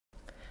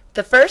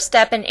The first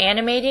step in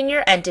animating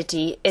your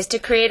entity is to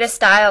create a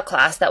style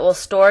class that will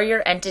store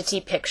your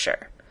entity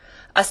picture.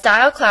 A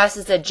style class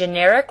is a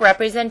generic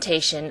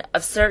representation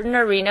of certain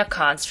arena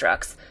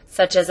constructs,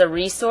 such as a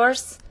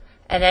resource,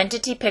 an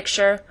entity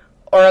picture,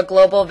 or a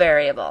global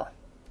variable.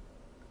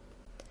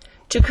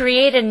 To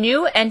create a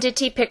new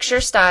entity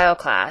picture style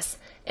class,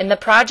 in the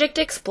Project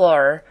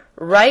Explorer,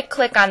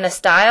 right-click on the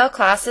Style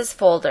Classes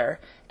folder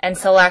and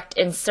select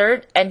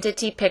Insert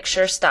Entity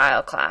Picture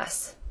Style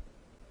Class.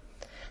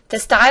 The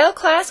Style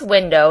Class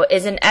window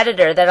is an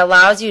editor that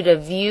allows you to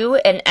view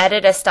and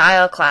edit a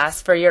style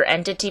class for your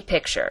entity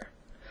picture.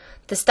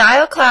 The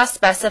style class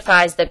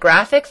specifies the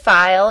graphic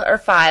file or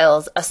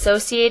files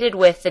associated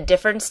with the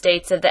different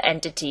states of the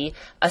entity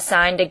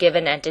assigned a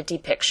given entity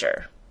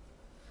picture.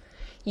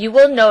 You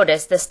will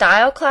notice the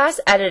Style Class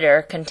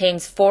editor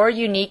contains 4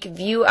 unique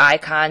view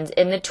icons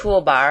in the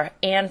toolbar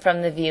and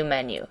from the View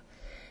menu.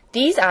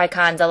 These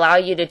icons allow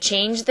you to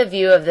change the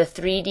view of the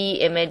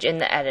 3D image in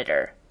the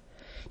editor.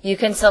 You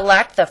can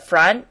select the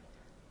front,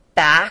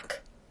 back,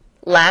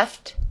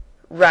 left,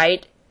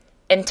 right,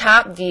 and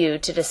top view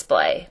to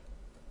display.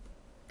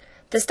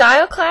 The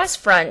Style Class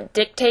front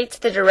dictates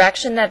the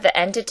direction that the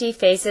entity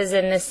faces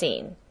in the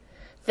scene.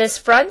 This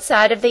front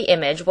side of the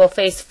image will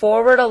face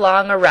forward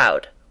along a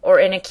route, or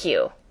in a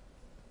queue.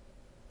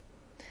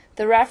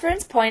 The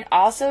reference point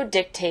also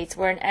dictates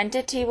where an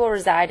entity will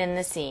reside in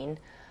the scene,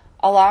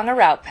 along a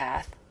route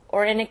path,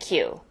 or in a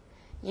queue.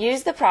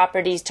 Use the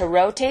properties to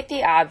rotate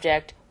the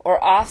object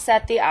or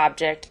offset the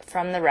object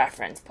from the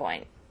reference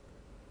point.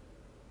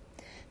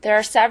 There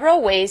are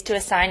several ways to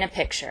assign a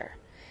picture.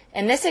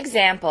 In this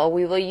example,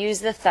 we will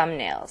use the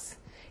thumbnails.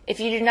 If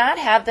you do not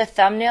have the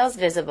thumbnails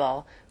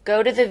visible,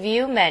 go to the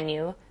View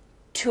menu,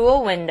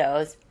 Tool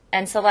Windows,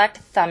 and select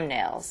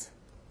Thumbnails.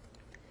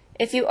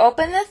 If you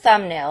open the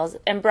thumbnails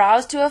and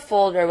browse to a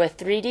folder with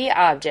 3D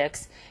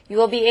objects, you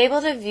will be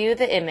able to view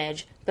the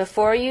image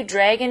before you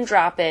drag and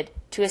drop it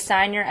to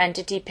assign your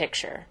entity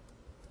picture.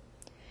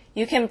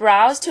 You can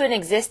browse to an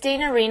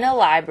existing arena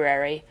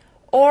library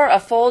or a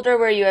folder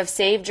where you have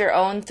saved your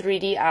own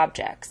 3D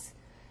objects.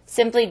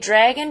 Simply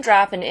drag and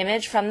drop an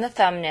image from the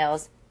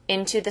thumbnails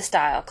into the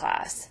style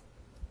class.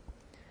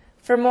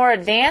 For more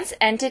advanced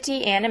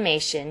entity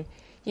animation,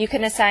 you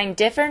can assign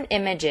different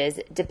images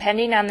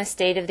depending on the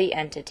state of the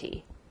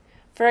entity.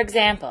 For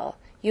example,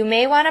 you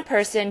may want a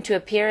person to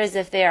appear as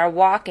if they are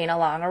walking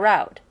along a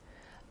route.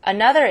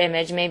 Another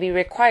image may be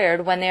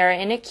required when they are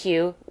in a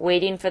queue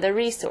waiting for the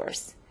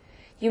resource.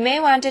 You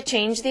may want to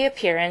change the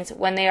appearance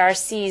when they are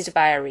seized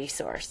by a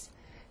resource.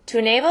 To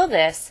enable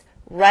this,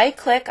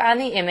 right-click on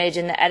the image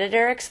in the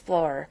Editor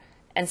Explorer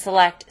and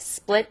select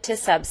Split to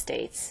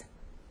Substates.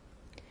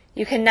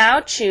 You can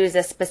now choose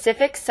a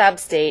specific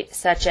substate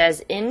such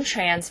as in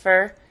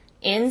transfer,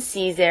 in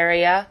seize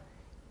area,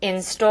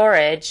 in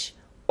storage,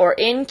 or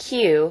in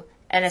queue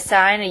and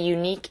assign a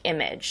unique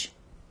image.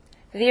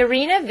 The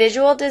Arena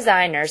Visual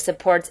Designer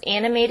supports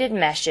animated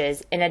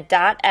meshes in a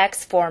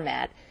 .x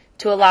format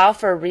to allow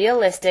for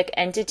realistic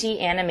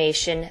entity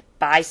animation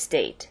by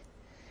state.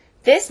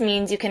 This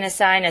means you can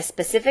assign a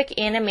specific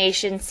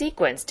animation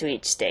sequence to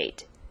each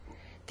state.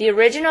 The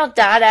original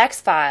 .x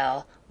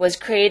file was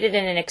created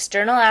in an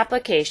external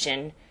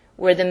application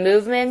where the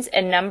movements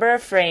and number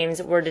of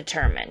frames were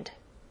determined.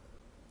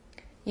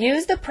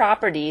 Use the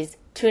properties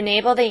to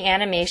enable the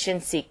animation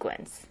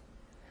sequence.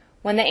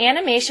 When the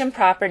animation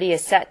property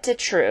is set to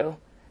true,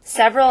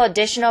 several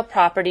additional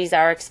properties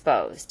are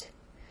exposed.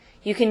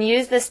 You can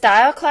use the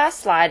Style Class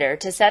slider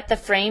to set the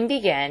frame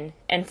begin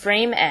and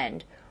frame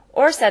end,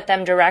 or set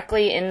them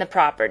directly in the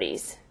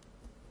properties.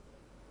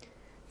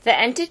 The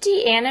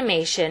entity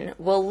animation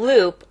will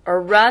loop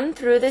or run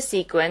through the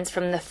sequence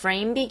from the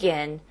frame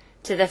begin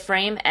to the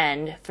frame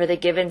end for the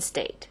given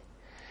state.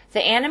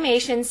 The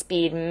animation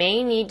speed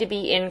may need to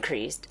be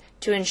increased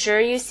to ensure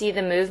you see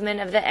the movement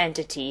of the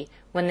entity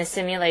when the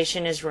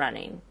simulation is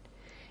running.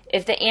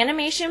 If the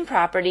animation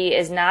property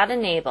is not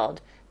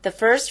enabled, the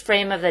first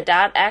frame of the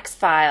 .x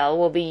file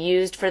will be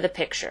used for the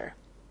picture.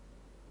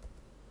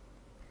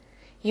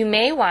 You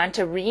may want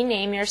to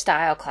rename your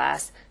style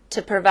class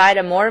to provide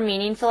a more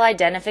meaningful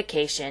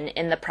identification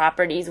in the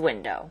Properties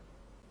window.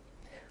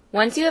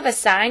 Once you have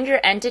assigned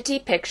your entity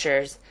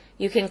pictures,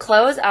 you can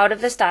close out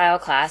of the style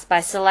class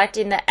by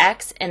selecting the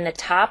X in the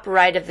top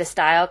right of the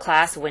style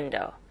class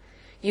window.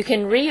 You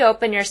can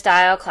reopen your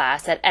style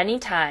class at any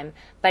time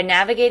by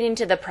navigating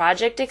to the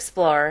Project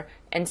Explorer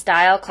and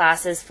Style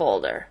Classes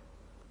folder.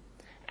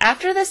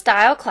 After the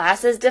style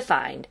class is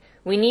defined,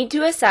 we need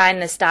to assign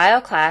the style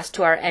class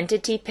to our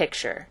entity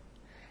picture.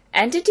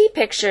 Entity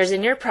pictures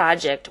in your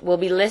project will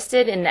be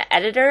listed in the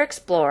Editor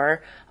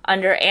Explorer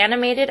under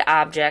Animated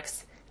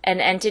Objects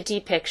and Entity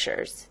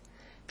Pictures.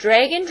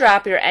 Drag and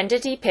drop your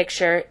entity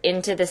picture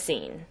into the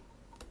scene.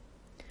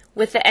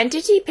 With the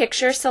entity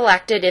picture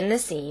selected in the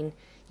scene,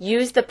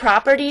 use the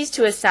properties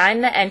to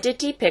assign the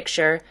entity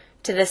picture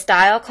to the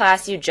style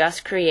class you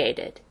just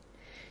created.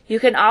 You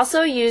can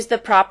also use the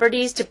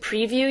properties to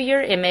preview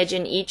your image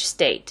in each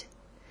state.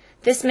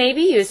 This may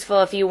be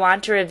useful if you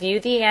want to review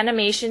the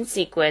animation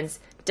sequence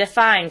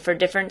defined for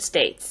different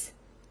states.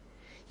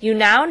 You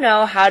now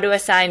know how to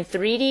assign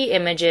 3D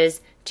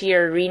images to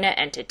your arena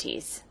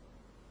entities.